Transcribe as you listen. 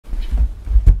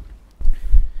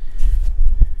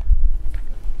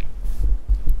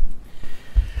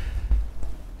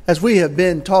As we have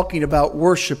been talking about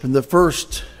worship in the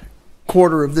first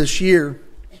quarter of this year,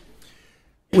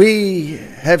 we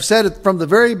have said it from the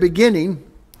very beginning,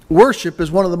 worship is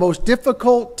one of the most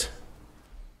difficult,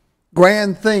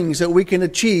 grand things that we can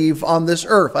achieve on this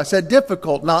earth. I said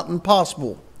difficult, not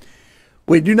impossible.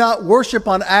 We do not worship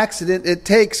on accident. It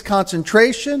takes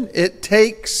concentration. It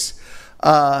takes,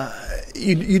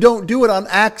 you don't do it on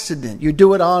accident. You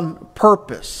do it on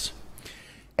purpose.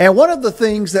 And one of the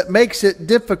things that makes it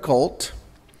difficult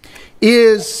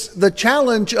is the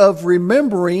challenge of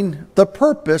remembering the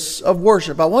purpose of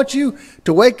worship. I want you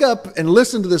to wake up and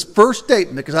listen to this first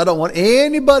statement, because I don't want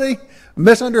anybody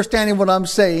misunderstanding what I'm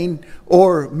saying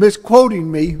or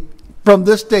misquoting me from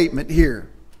this statement here.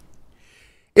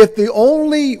 If the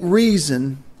only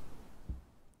reason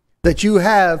that you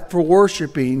have for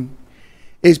worshiping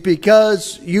is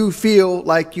because you feel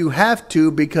like you have to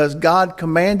because God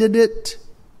commanded it,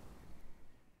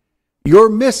 you're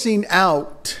missing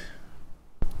out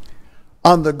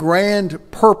on the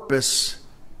grand purpose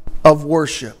of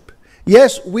worship.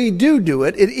 Yes, we do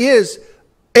it. It is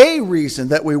a reason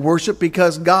that we worship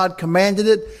because God commanded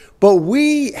it, but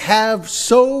we have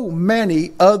so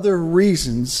many other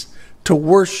reasons to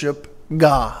worship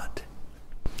God.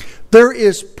 There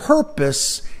is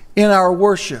purpose in our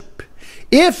worship.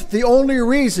 If the only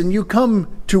reason you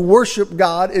come to worship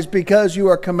God is because you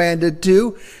are commanded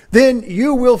to, then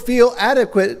you will feel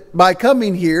adequate by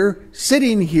coming here,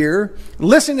 sitting here,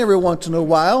 listening every once in a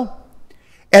while,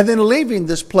 and then leaving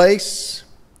this place,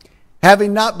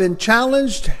 having not been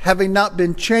challenged, having not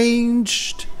been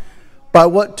changed by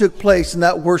what took place in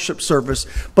that worship service.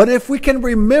 But if we can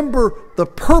remember the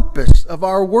purpose of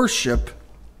our worship,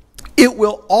 it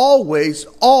will always,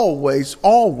 always,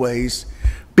 always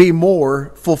be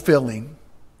more fulfilling.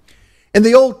 In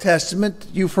the Old Testament,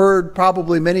 you've heard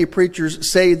probably many preachers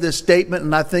say this statement,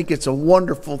 and I think it's a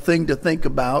wonderful thing to think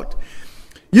about.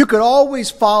 You could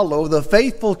always follow the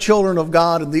faithful children of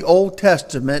God in the Old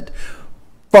Testament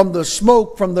from the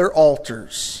smoke from their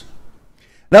altars.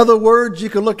 In other words, you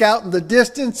could look out in the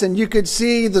distance and you could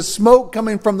see the smoke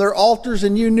coming from their altars,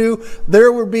 and you knew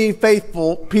there would be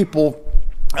faithful people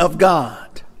of God.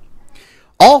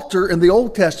 Altar in the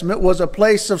Old Testament was a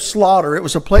place of slaughter. It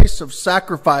was a place of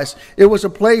sacrifice. It was a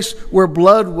place where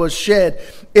blood was shed.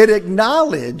 It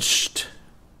acknowledged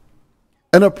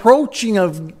an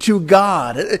approaching to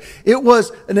God. It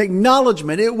was an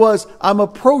acknowledgement. It was, I'm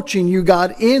approaching you,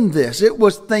 God, in this. It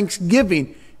was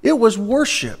thanksgiving. It was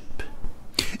worship.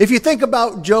 If you think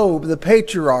about Job, the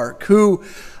patriarch, who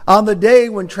on the day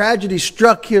when tragedy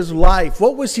struck his life,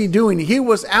 what was he doing? He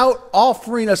was out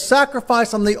offering a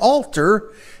sacrifice on the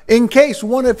altar in case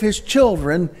one of his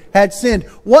children had sinned.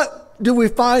 What do we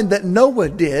find that Noah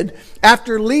did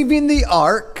after leaving the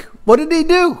ark? What did he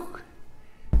do?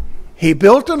 He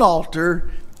built an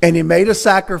altar and he made a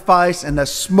sacrifice, and the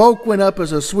smoke went up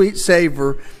as a sweet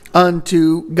savor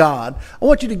unto God. I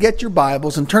want you to get your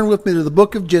Bibles and turn with me to the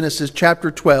book of Genesis,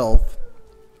 chapter 12.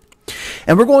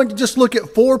 And we're going to just look at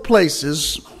 4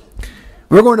 places.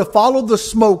 We're going to follow the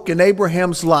smoke in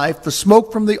Abraham's life, the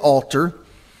smoke from the altar.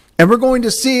 And we're going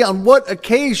to see on what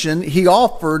occasion he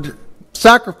offered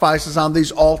sacrifices on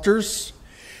these altars.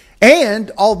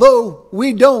 And although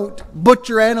we don't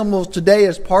butcher animals today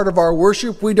as part of our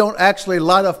worship, we don't actually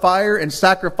light a fire and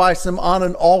sacrifice them on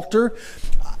an altar,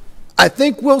 I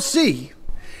think we'll see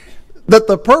that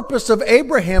the purpose of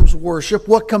Abraham's worship,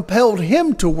 what compelled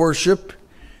him to worship,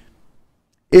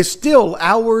 is still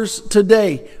ours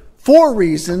today. 4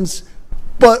 reasons,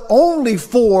 but only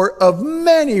 4 of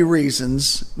many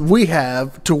reasons we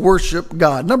have to worship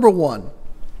God. Number 1,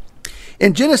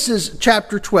 in Genesis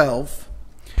chapter 12,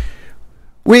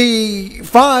 we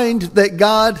find that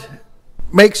God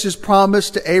makes his promise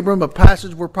to Abram, a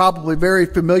passage we're probably very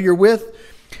familiar with.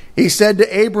 He said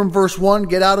to Abram, verse 1,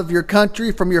 get out of your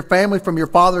country, from your family, from your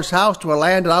father's house, to a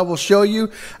land that I will show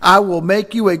you. I will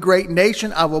make you a great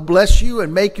nation. I will bless you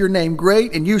and make your name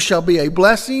great, and you shall be a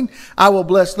blessing. I will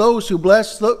bless those who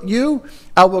bless you.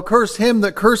 I will curse him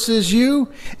that curses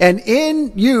you. And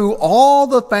in you all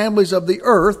the families of the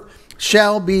earth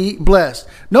shall be blessed.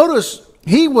 Notice,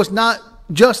 he was not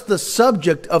just the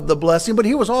subject of the blessing, but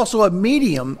he was also a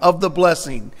medium of the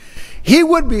blessing. He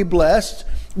would be blessed,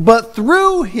 but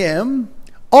through him,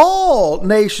 all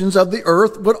nations of the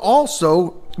earth would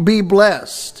also be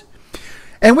blessed.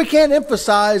 And we can't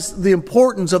emphasize the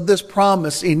importance of this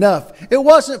promise enough. It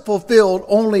wasn't fulfilled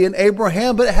only in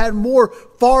Abraham, but it had more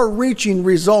far-reaching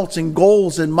results and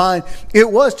goals in mind.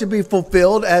 It was to be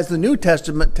fulfilled, as the New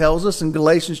Testament tells us in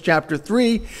Galatians chapter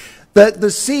 3, that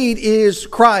the seed is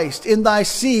Christ. In thy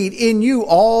seed, in you,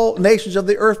 all nations of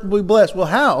the earth will be blessed. Well,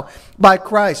 how? By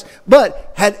Christ.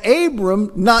 But had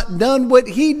Abram not done what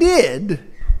he did,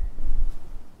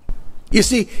 you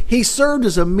see, he served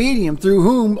as a medium through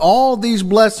whom all these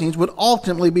blessings would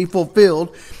ultimately be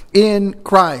fulfilled in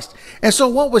Christ. And so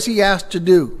what was he asked to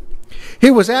do?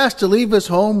 He was asked to leave his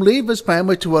home, leave his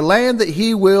family to a land that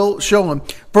he will show him.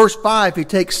 Verse 5, he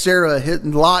takes Sarah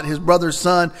and Lot, his brother's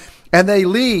son, and they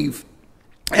leave.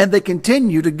 And they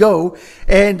continue to go,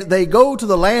 and they go to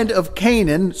the land of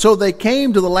Canaan. So they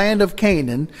came to the land of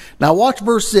Canaan. Now watch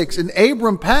verse 6. And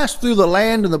Abram passed through the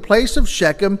land in the place of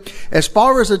Shechem, as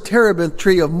far as the terebinth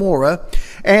tree of Moreh.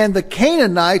 And the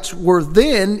Canaanites were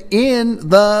then in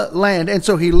the land. And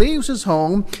so he leaves his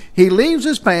home, he leaves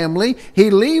his family, he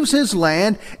leaves his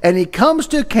land, and he comes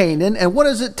to Canaan. And what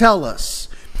does it tell us?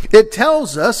 It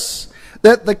tells us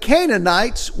that the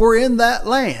Canaanites were in that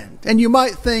land. And you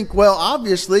might think, well,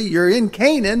 obviously you're in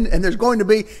Canaan and there's going to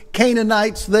be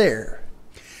Canaanites there.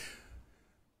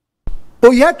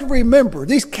 Well, you have to remember,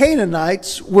 these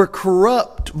Canaanites were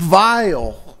corrupt,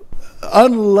 vile,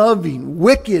 unloving,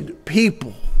 wicked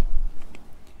people.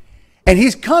 And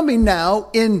he's coming now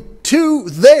into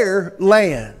their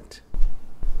land.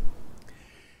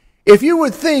 If you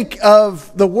would think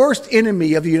of the worst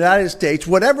enemy of the United States,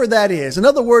 whatever that is, in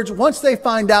other words, once they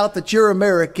find out that you're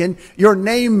American, your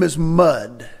name is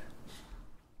mud.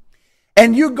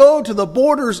 And you go to the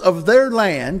borders of their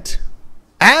land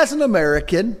as an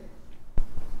American,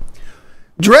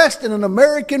 dressed in an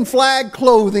American flag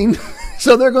clothing,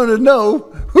 so they're going to know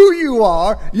who you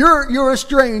are. You're a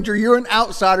stranger, you're an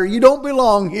outsider, you don't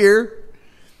belong here.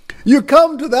 You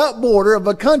come to that border of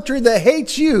a country that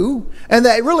hates you and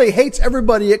that really hates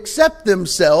everybody except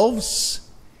themselves.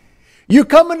 You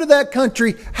come into that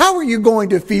country. How are you going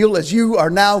to feel as you are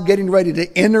now getting ready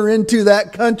to enter into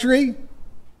that country?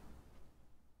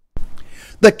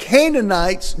 The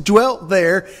Canaanites dwelt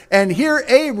there, and here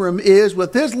Abram is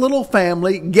with his little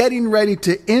family getting ready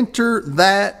to enter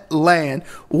that land.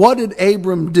 What did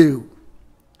Abram do?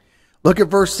 Look at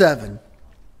verse 7.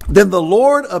 Then the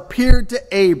Lord appeared to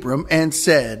Abram and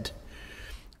said,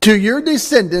 to your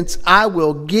descendants I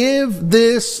will give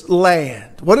this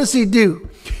land. What does he do?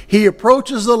 He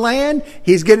approaches the land.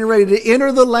 He's getting ready to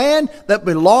enter the land that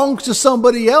belongs to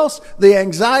somebody else. The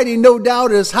anxiety, no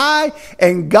doubt, is high.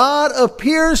 And God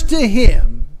appears to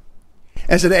him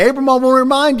and said, Abram, I want to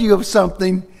remind you of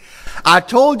something. I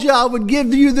told you I would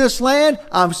give you this land.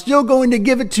 I'm still going to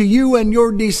give it to you and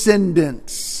your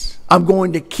descendants. I'm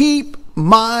going to keep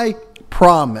my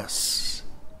promise.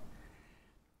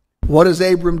 What does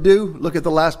Abram do? Look at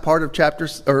the last part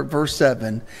of verse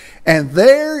 7. And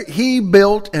there he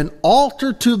built an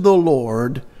altar to the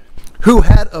Lord who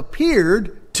had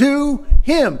appeared to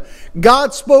him.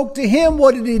 God spoke to him.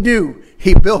 What did he do?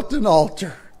 He built an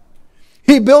altar.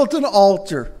 He built an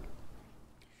altar.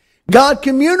 God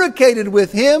communicated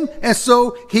with him, and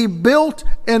so he built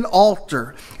an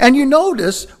altar. And you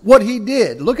notice what he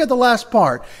did. Look at the last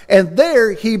part. And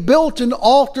there he built an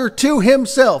altar to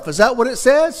himself. Is that what it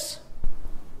says?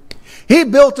 He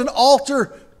built an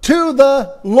altar to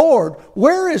the Lord.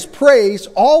 Where is praise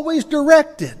always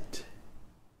directed?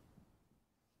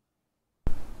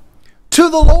 To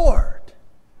the Lord.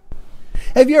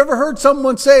 Have you ever heard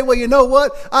someone say, well, you know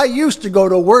what? I used to go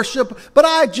to worship, but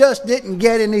I just didn't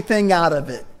get anything out of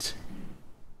it.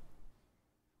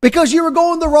 Because you were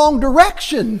going the wrong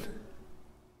direction.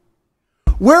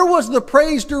 Where was the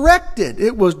praise directed?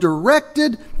 It was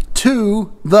directed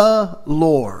to the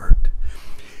Lord.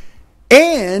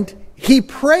 And he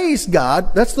praised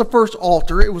God. That's the first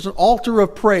altar. It was an altar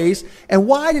of praise. And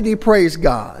why did he praise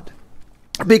God?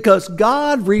 Because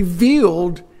God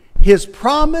revealed his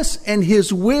promise and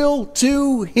his will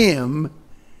to him,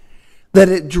 that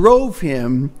it drove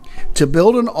him to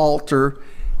build an altar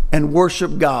and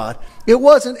worship God. It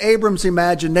wasn't Abram's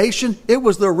imagination. It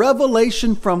was the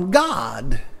revelation from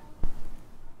God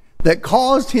that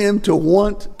caused him to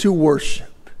want to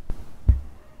worship.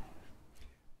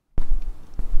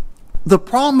 The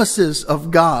promises of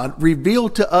God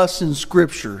revealed to us in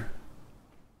Scripture,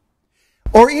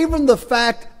 or even the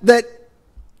fact that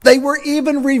they were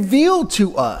even revealed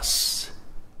to us,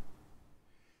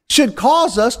 should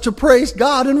cause us to praise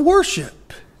God and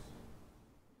worship.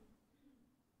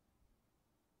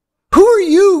 Who are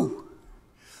you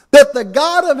that the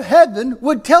God of heaven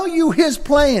would tell you his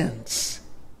plans?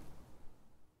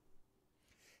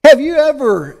 Have you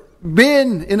ever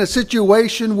been in a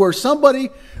situation where somebody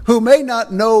who may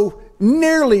not know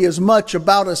nearly as much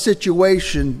about a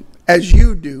situation as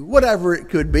you do, whatever it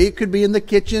could be. It could be in the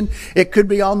kitchen. It could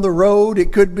be on the road.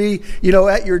 It could be,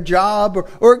 at your job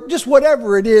or just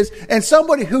whatever it is. And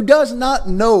somebody who does not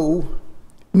know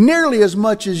nearly as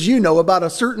much as you know about a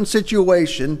certain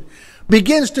situation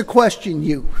begins to question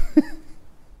you.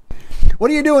 What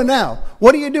are you doing now?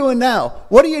 What are you doing now?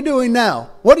 What are you doing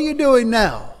now? What are you doing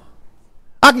now?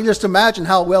 I can just imagine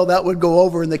how well that would go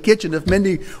over in the kitchen if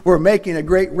Mindy were making a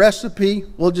great recipe.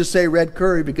 We'll just say red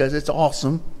curry because it's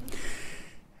awesome.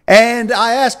 And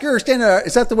I ask her, Stan,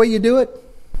 is that the way you do it?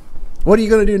 What are you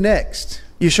going to do next?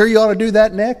 You sure you ought to do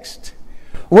that next?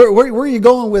 Where are you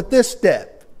going with this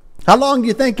step? How long do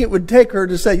you think it would take her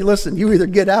to say, listen, you either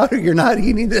get out or you're not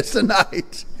eating this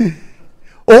tonight?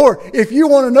 Or if you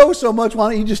want to know so much,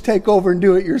 why don't you just take over and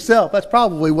do it yourself? That's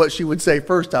probably what she would say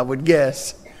first, I would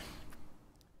guess.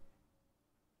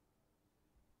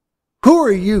 Who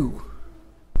are you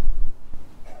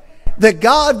that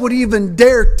God would even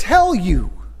dare tell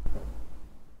you,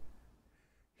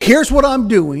 here's what I'm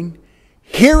doing,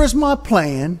 here is my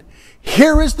plan,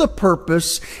 here is the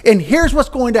purpose, and here's what's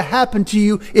going to happen to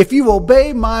you if you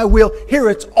obey my will. Here,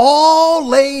 it's all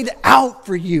laid out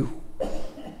for you.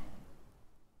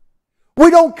 We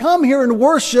don't come here and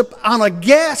worship on a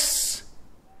guess.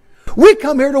 We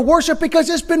come here to worship because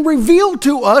it's been revealed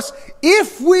to us.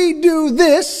 If we do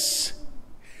this,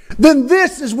 then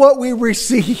this is what we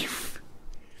receive.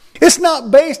 It's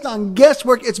not based on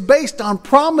guesswork. It's based on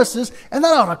promises. And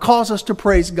that ought to cause us to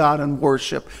praise God and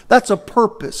worship. That's a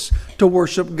purpose, to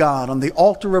worship God on the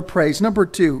altar of praise. Number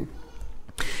 2,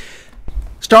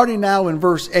 starting now in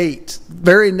verse 8,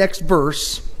 very next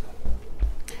verse.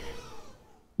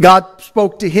 God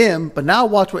spoke to him, but now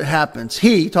watch what happens.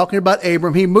 He, talking about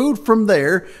Abram, he moved from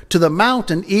there to the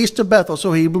mountain east of Bethel.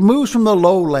 So he moves from the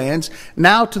lowlands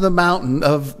now to the mountain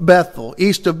of Bethel,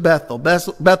 east of Bethel.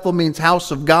 Bethel means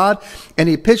house of God. And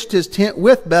he pitched his tent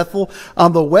with Bethel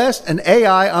on the west and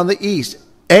Ai on the east.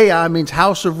 Ai means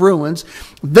house of ruins.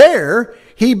 There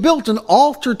he built an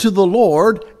altar to the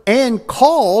Lord and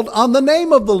called on the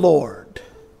name of the Lord.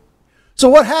 So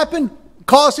what happened?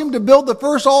 Caused him to build the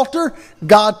first altar?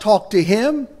 God talked to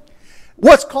him.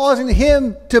 What's causing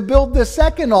him to build the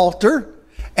second altar?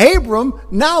 Abram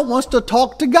now wants to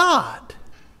talk to God.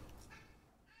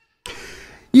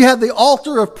 You have the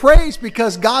altar of praise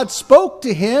because God spoke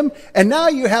to him, and now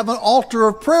you have an altar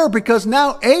of prayer because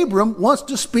now Abram wants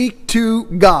to speak to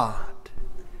God.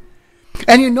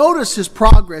 And you notice his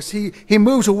progress. He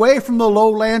moves away from the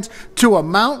lowlands to a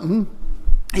mountain.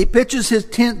 He pitches his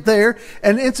tent there,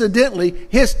 and incidentally,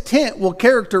 his tent will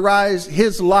characterize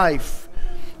his life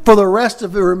for the rest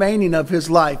of the remaining of his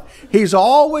life. He's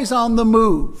always on the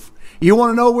move. You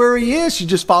want to know where he is? You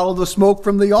just follow the smoke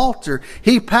from the altar.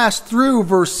 He passed through,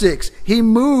 verse 6. He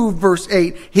moved, verse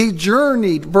 8. He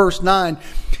journeyed, verse 9.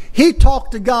 He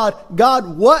talked to God.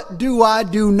 God, what do I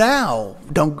do now?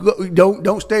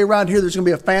 Don't stay around here. There's going to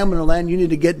be a famine in the land. You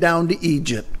need to get down to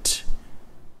Egypt.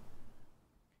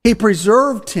 He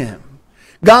preserved him.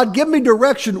 God, give me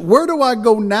direction. Where do I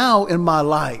go now in my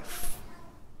life?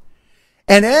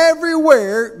 And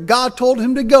everywhere God told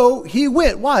him to go, he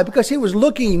went. Why? Because he was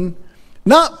looking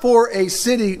not for a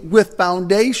city with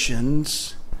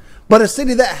foundations, but a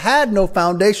city that had no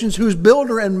foundations, whose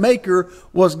builder and maker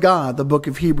was God. The book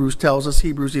of Hebrews tells us,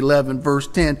 Hebrews 11, verse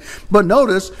 10. But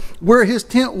notice where his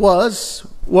tent was,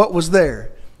 what was there?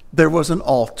 There was an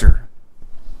altar.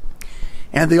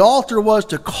 And the altar was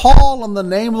to call on the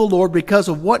name of the Lord because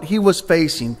of what he was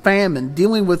facing. Famine,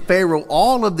 dealing with Pharaoh,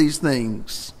 all of these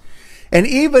things. And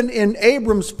even in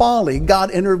Abram's folly,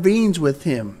 God intervenes with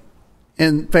him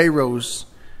in Pharaoh's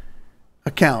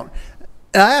account.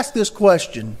 And I ask this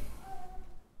question,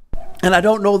 and I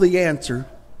don't know the answer.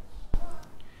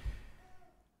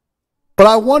 But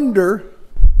I wonder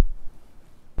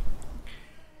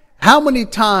how many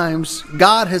times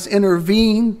God has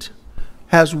intervened,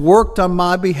 has worked on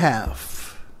my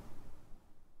behalf.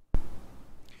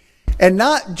 And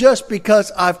not just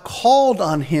because I've called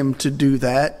on him to do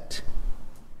that,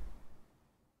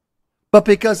 but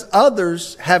because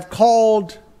others have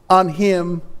called on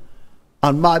him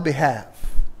on my behalf.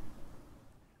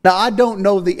 Now, I don't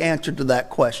know the answer to that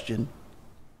question,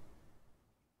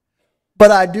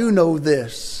 but I do know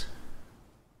this.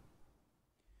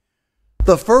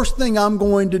 The first thing I'm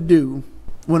going to do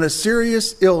when a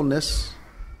serious illness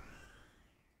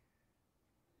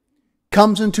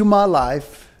comes into my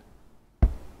life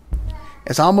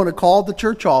is I'm going to call the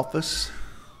church office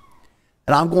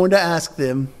and I'm going to ask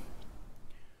them,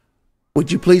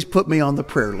 would you please put me on the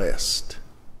prayer list?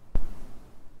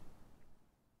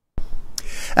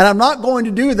 And I'm not going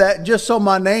to do that just so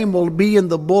my name will be in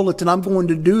the bulletin. I'm going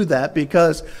to do that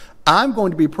because I'm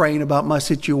going to be praying about my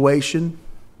situation.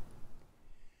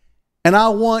 And I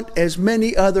want as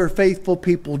many other faithful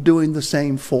people doing the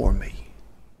same for me.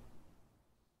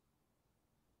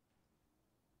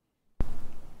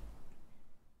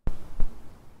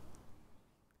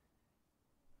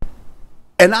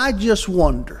 And I just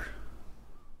wonder,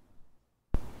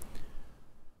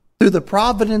 through the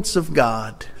providence of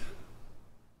God,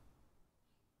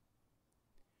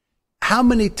 how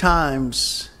many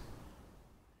times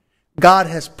God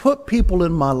has put people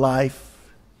in my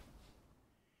life,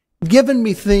 given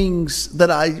me things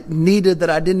that I needed that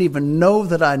I didn't even know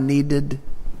that I needed,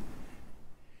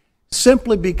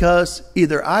 simply because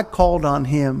either I called on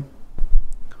Him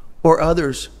or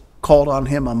others called on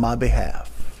Him on my behalf.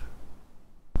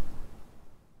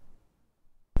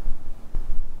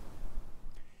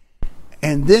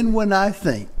 And then when I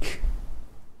think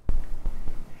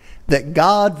that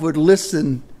God would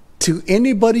listen to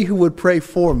anybody who would pray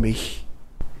for me,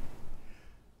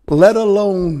 let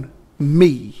alone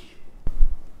me,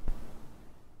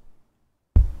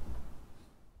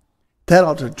 that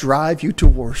ought to drive you to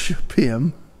worship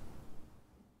Him.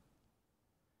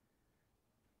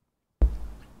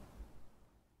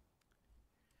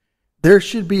 There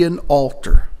should be an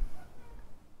altar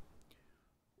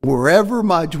wherever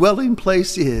my dwelling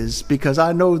place is, because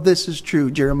I know this is true.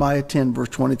 Jeremiah 10 verse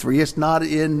 23. It's not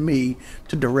in me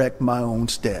to direct my own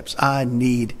steps. I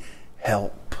need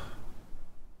help.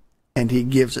 And He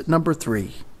gives it. Number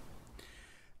 3,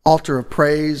 altar of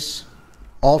praise,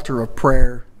 altar of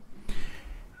prayer.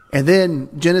 And then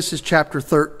Genesis chapter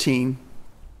 13,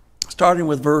 starting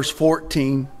with verse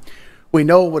 14. We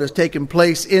know what has taken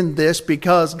place in this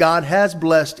because God has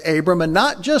blessed Abram, and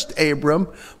not just Abram,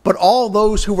 but all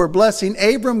those who were blessing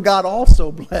Abram, God also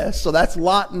blessed. So that's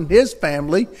Lot and his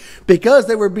family. Because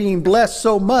they were being blessed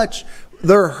so much,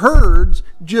 their herds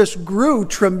just grew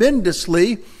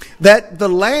tremendously that the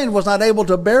land was not able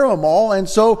to bear them all. And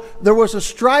so there was a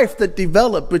strife that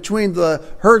developed between the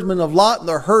herdsmen of Lot and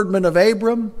the herdmen of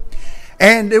Abram.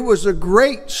 And it was a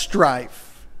great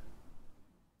strife.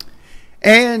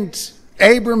 And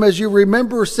Abram, as you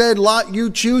remember, said, Lot, you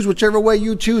choose. Whichever way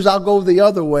you choose, I'll go the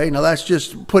other way. Now, that's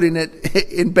just putting it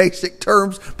in basic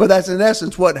terms, but that's in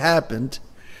essence what happened.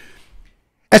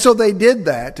 And so they did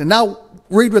that. And now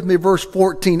read with me verse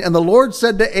 14. And the Lord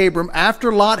said to Abram,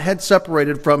 after Lot had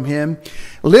separated from him,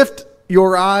 lift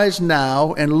your eyes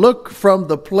now and look from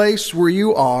the place where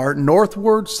you are,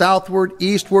 northward, southward,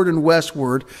 eastward, and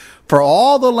westward. For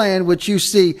all the land which you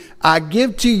see, I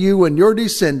give to you and your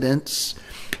descendants.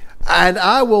 And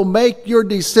I will make your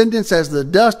descendants as the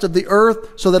dust of the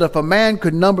earth, so that if a man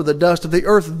could number the dust of the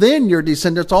earth, then your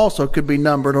descendants also could be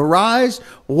numbered. Arise,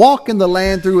 walk in the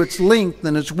land through its length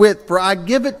and its width, for I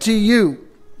give it to you.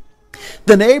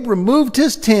 Then Abram moved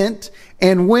his tent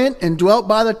and went and dwelt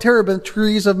by the terebinth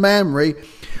trees of Mamre,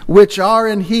 which are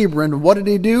in Hebron. What did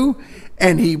he do?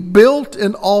 And he built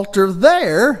an altar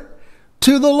there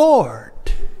to the Lord.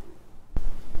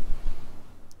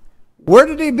 Where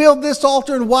did he build this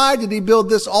altar, and why did he build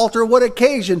this altar? What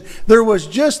occasion? There was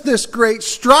just this great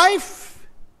strife.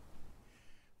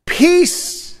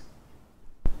 Peace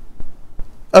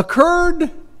occurred,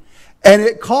 and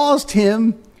it caused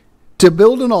him to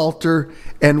build an altar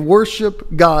and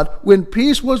worship God. When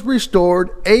peace was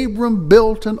restored, Abram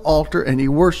built an altar and he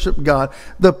worshiped God.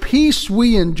 The peace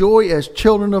we enjoy as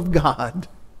children of God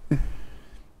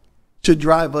should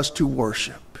drive us to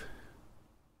worship.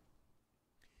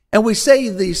 And we say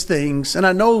these things, and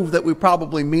I know that we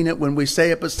probably mean it when we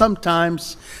say it, but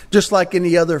sometimes, just like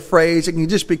any other phrase, it can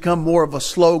just become more of a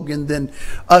slogan than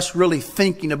us really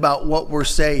thinking about what we're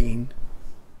saying.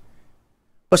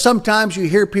 But sometimes you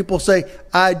hear people say,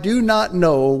 I do not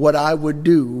know what I would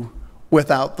do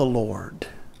without the Lord.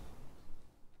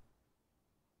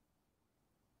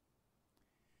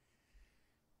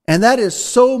 And that is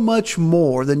so much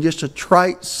more than just a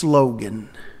trite slogan.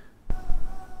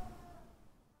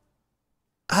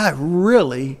 I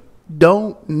really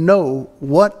don't know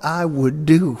what I would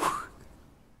do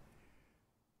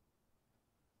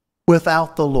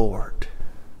without the Lord.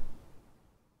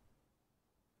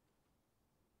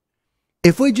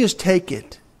 If we just take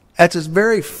it as its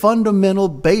very fundamental,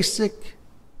 basic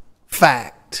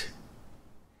fact,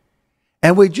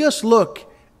 and we just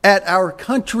look at our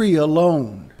country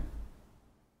alone,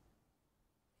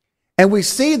 and we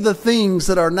see the things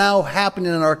that are now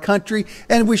happening in our country,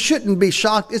 and we shouldn't be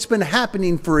shocked. It's been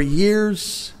happening for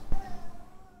years.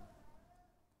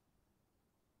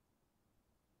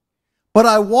 But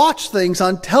I watch things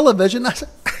on television. I say,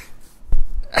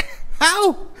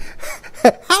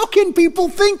 how can people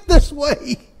think this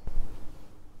way?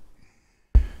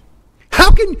 How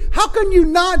can you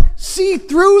not see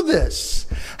through this?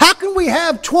 How can we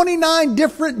have 29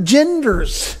 different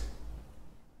genders?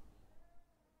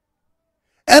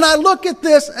 And I look at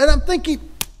this and I'm thinking,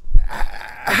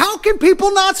 how can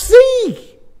people not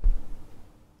see?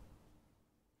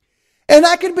 And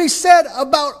that can be said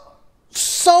about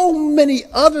so many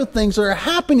other things that are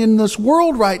happening in this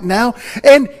world right now.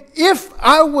 And if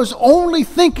I was only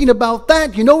thinking about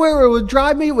that, you know where it would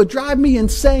drive me? It would drive me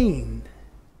insane.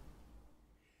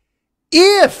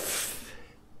 If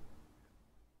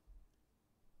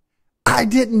I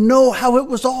didn't know how it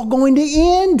was all going to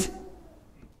end.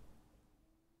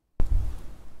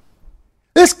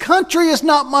 This country is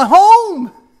not my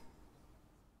home.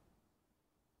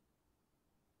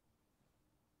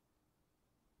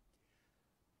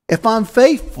 If I'm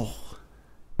faithful,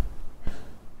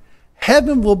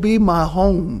 heaven will be my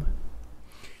home.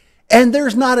 And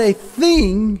there's not a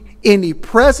thing any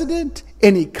president,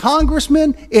 any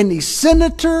congressman, any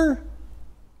senator,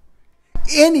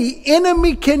 any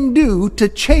enemy can do to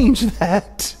change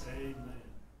that.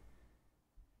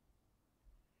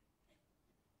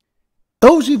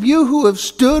 Those of you who have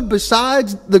stood beside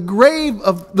the grave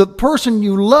of the person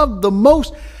you loved the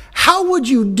most, how would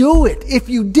you do it if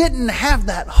you didn't have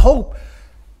that hope?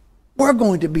 We're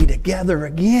going to be together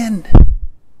again.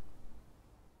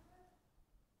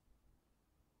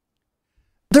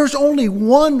 There's only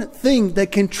one thing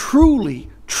that can truly,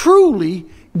 truly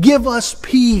give us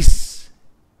peace.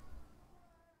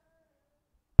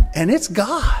 And it's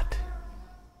God.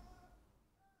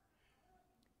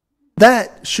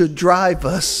 That should drive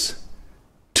us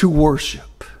to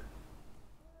worship.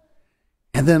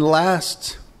 And then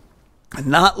last and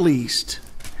not least,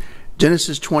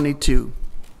 Genesis 22.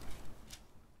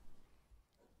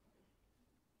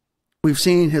 We've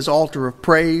seen his altar of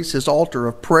praise, his altar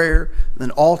of prayer, an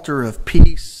altar of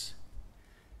peace.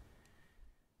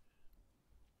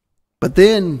 But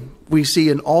then we see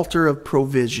an altar of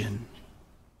provision.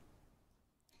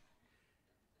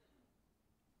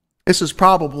 This is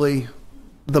probably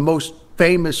the most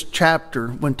famous chapter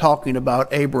when talking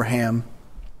about Abraham,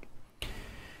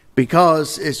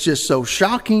 because it's just so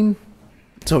shocking,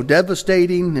 so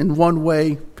devastating in one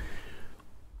way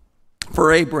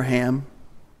for Abraham.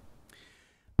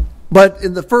 But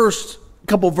in the first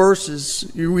couple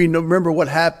verses, you remember what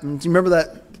happens. You remember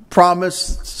that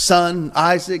promised son,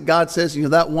 Isaac? God says,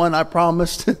 that one I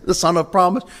promised, the son of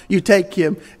promise, you take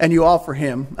him and you offer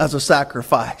him as a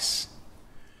sacrifice.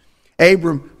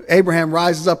 Abraham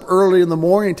rises up early in the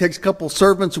morning, takes a couple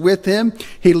servants with him.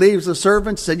 He leaves the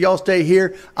servants, said, y'all stay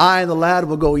here. I and the lad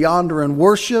will go yonder and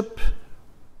worship.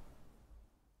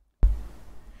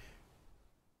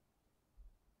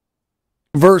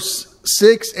 Verse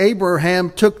 6,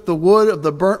 Abraham took the wood of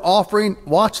the burnt offering,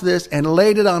 watch this, and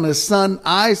laid it on his son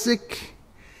Isaac.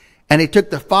 And he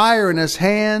took the fire in his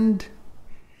hand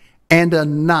and a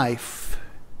knife.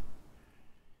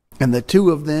 And the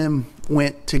two of them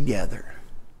went together.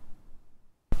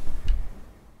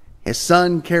 His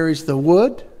son carries the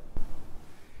wood.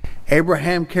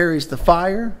 Abraham carries the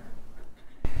fire.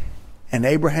 And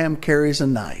Abraham carries a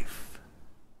knife.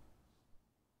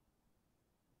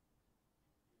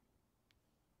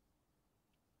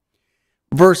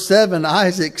 Verse 7,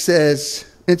 Isaac says,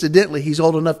 incidentally, he's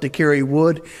old enough to carry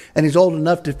wood, and he's old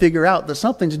enough to figure out that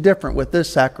something's different with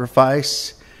this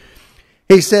sacrifice.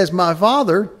 He says, my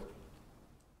father,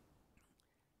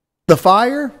 the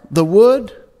fire, the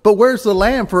wood, but where's the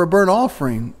lamb for a burnt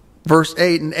offering? Verse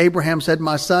 8, and Abraham said,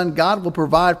 my son, God will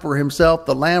provide for himself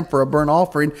the lamb for a burnt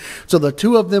offering. So the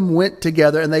two of them went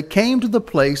together, and they came to the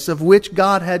place of which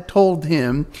God had told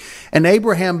him. And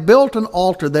Abraham built an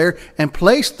altar there and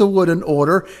placed the wood in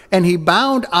order. And he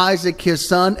bound Isaac his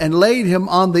son and laid him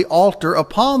on the altar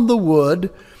upon the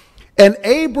wood. And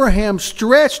Abraham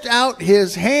stretched out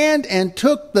his hand and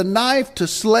took the knife to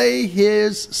slay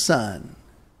his son.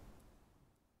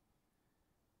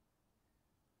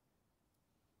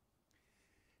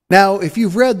 Now, if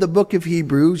you've read the book of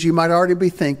Hebrews, you might already be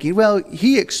thinking, well,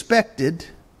 he expected,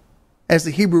 as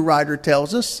the Hebrew writer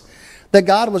tells us, that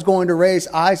God was going to raise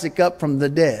Isaac up from the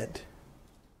dead.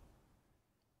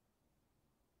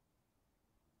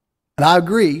 And I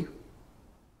agree.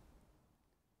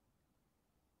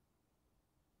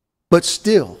 But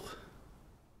still,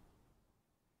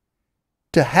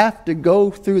 to have to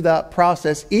go through that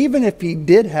process, even if he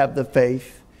did have the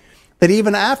faith, that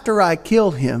even after I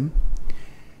kill him,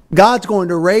 God's going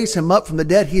to raise him up from the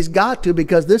dead. He's got to,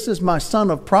 because this is my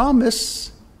son of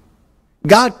promise.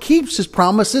 God keeps his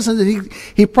promises, and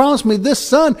he promised me this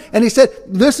son, and he said,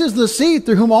 this is the seed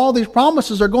through whom all these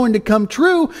promises are going to come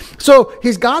true. So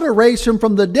he's got to raise him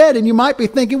from the dead. And you might be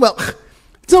thinking, well,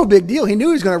 it's no big deal. He knew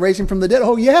he was going to raise him from the dead.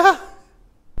 Oh, yeah?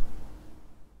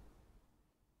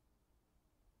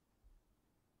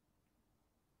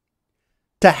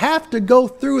 To have to go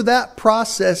through that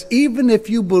process, even if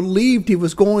you believed he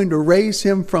was going to raise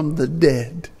him from the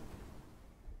dead.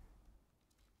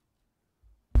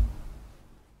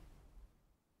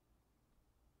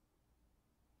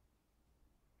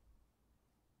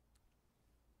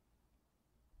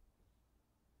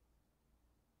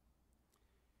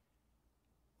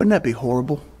 Wouldn't that be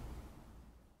horrible?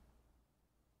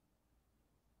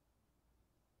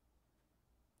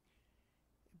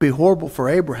 It'd be horrible for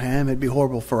Abraham. It'd be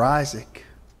horrible for Isaac.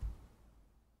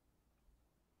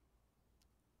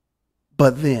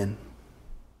 But then,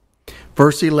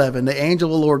 verse 11, the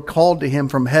angel of the Lord called to him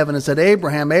from heaven and said,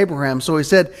 Abraham, Abraham. So he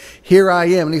said, here I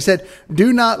am. And he said,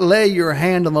 do not lay your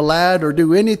hand on the lad or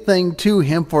do anything to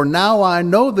him, for now I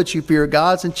know that you fear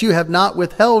God, since you have not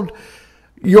withheld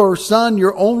your son,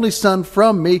 your only son,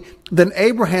 from me. Then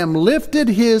Abraham lifted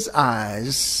his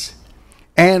eyes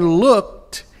and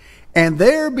looked, and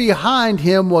there behind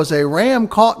him was a ram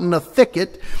caught in a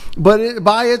thicket, but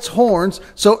by its horns.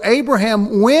 So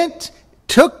Abraham went,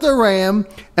 took the ram,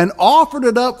 and offered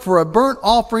it up for a burnt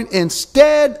offering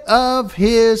instead of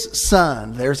his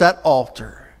son. There's that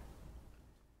altar.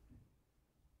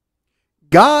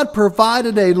 God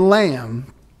provided a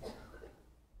lamb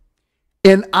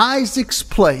in Isaac's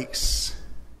place.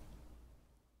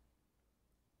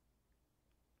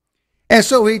 And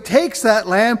so he takes that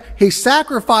lamb, he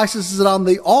sacrifices it on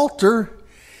the altar.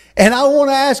 And I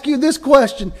want to ask you this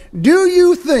question. Do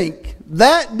you think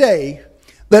that day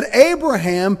that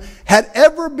Abraham had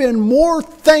ever been more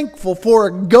thankful for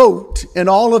a goat in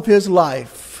all of his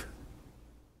life?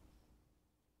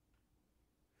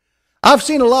 I've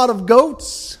seen a lot of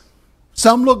goats.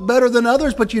 Some look better than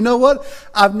others, but you know what?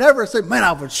 I've never said, man,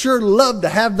 I would sure love to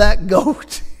have that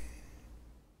goat.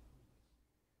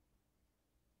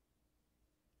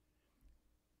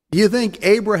 Do you think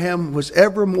Abraham was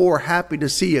ever more happy to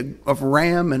see a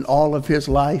ram in all of his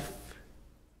life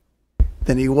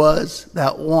than he was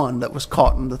that one that was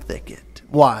caught in the thicket?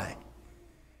 Why?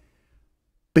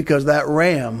 Because that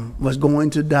ram was going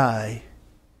to die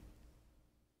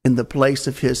in the place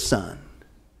of his son.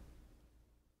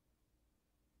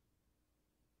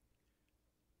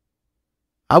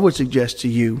 I would suggest to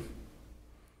you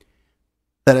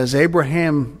that as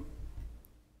Abraham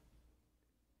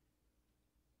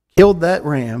killed that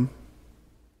ram,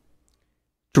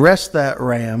 dressed that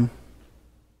ram,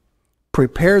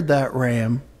 prepared that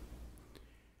ram,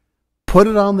 put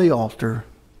it on the altar,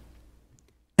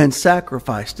 and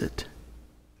sacrificed it,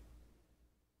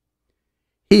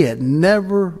 he had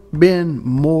never been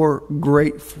more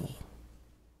grateful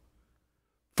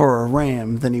for a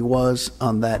ram than he was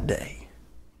on that day.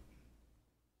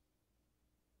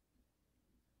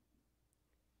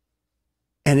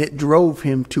 And it drove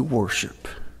him to worship.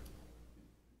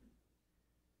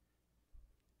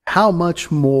 How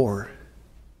much more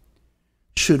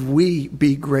should we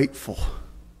be grateful?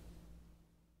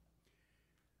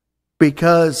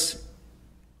 Because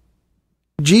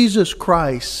Jesus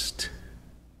Christ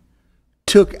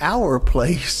took our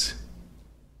place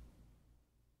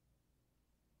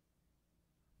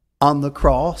on the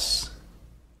cross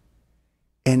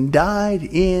and died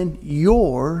in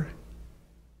your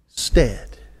stead.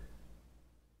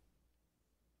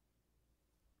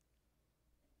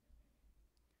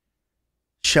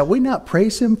 Shall we not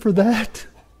praise him for that?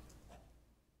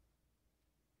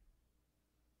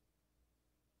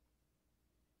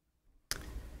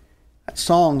 That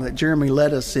song that Jeremy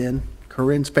led us in,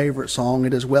 Corinne's favorite song,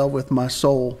 It Is Well With My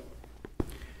Soul.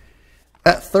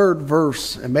 That third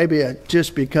verse, and maybe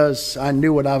just because I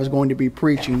knew what I was going to be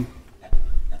preaching,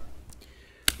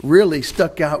 really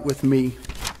stuck out with me.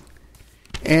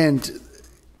 And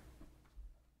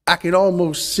I could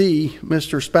almost see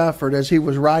Mr. Spafford as he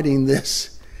was writing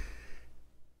this.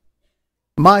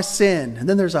 My sin, and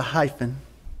then there's a hyphen.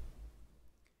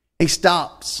 He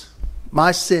stops.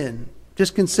 My sin.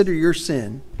 Just consider your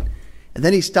sin. And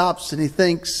then he stops and he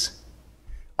thinks,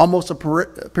 almost a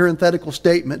parenthetical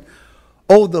statement,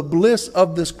 oh, the bliss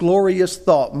of this glorious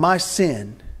thought, my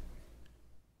sin.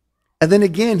 And then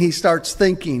again he starts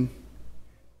thinking,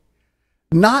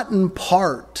 not in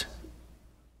part,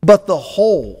 but the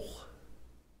whole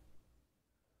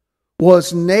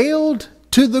was nailed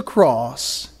to the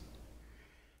cross,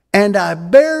 and I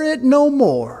bear it no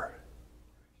more.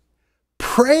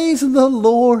 Praise the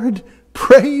Lord,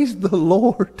 praise the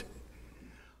Lord.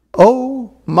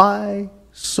 O my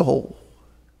soul.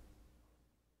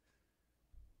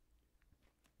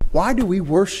 Why do we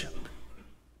worship?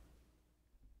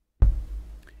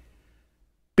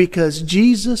 Because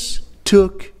Jesus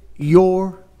took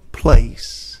your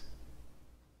place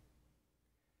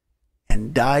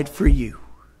and died for you.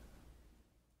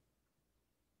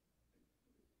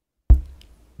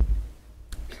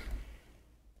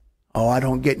 Oh, I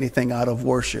don't get anything out of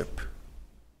worship.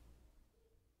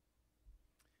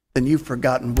 Then you've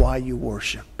forgotten why you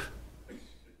worship.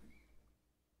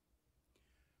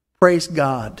 Praise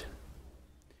God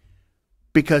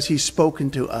because He's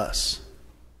spoken to us.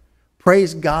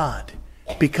 Praise God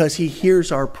because He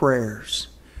hears our prayers.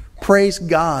 Praise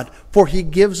God for He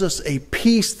gives us a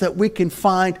peace that we can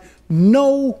find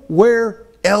nowhere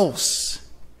else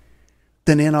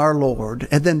than in our Lord.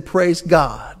 And then praise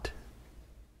God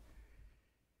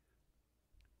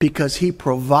because He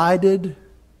provided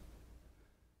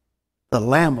the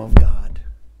Lamb of God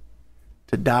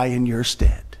to die in your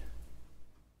stead.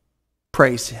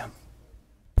 Praise Him.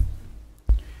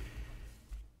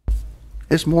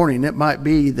 This morning it might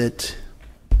be that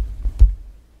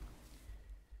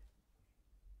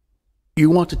you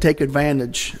want to take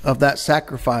advantage of that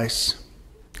sacrifice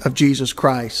of Jesus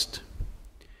Christ.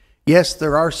 Yes,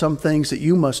 there are some things that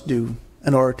you must do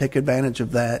in order to take advantage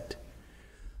of that.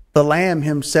 The Lamb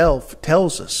Himself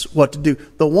tells us what to do.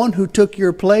 The one who took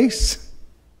your place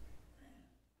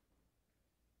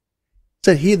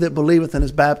said, "He that believeth and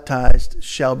is baptized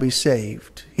shall be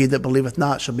saved. He that believeth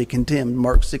not shall be condemned."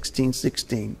 Mark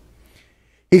 16:16.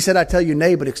 He said, "I tell you,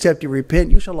 nay, but except you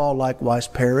repent, you shall all likewise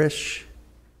perish."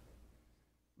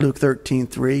 Luke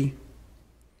 13:3.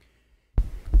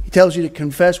 He tells you to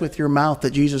confess with your mouth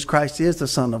that Jesus Christ is the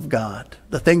Son of God.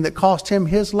 The thing that cost Him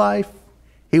His life,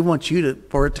 He wants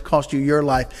for it to cost you your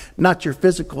life. Not your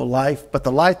physical life, but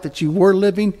the life that you were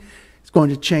living is going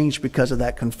to change because of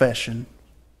that confession.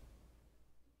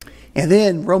 And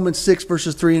then Romans 6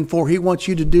 verses 3 and 4, He wants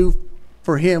you to do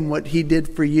for Him what He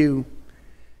did for you.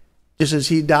 Just as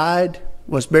He died,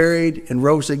 was buried, and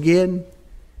rose again,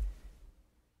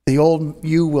 the old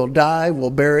you will die, will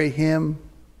bury Him,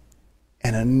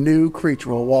 and a new creature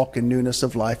will walk in newness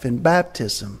of life. In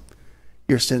baptism,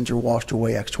 your sins are washed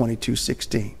away, Acts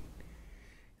 22:16.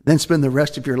 Then spend the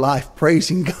rest of your life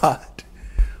praising God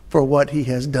for what He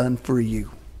has done for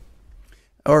you.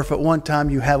 Or if at one time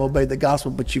you have obeyed the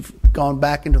gospel, but you've gone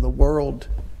back into the world,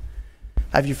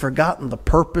 have you forgotten the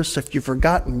purpose? Have you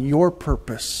forgotten your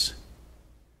purpose?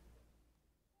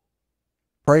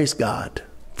 Praise God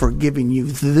for giving you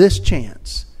this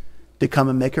chance to come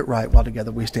and make it right while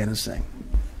together we stand and sing.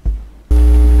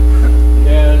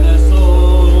 Careless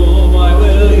soul, why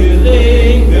will you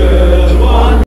linger?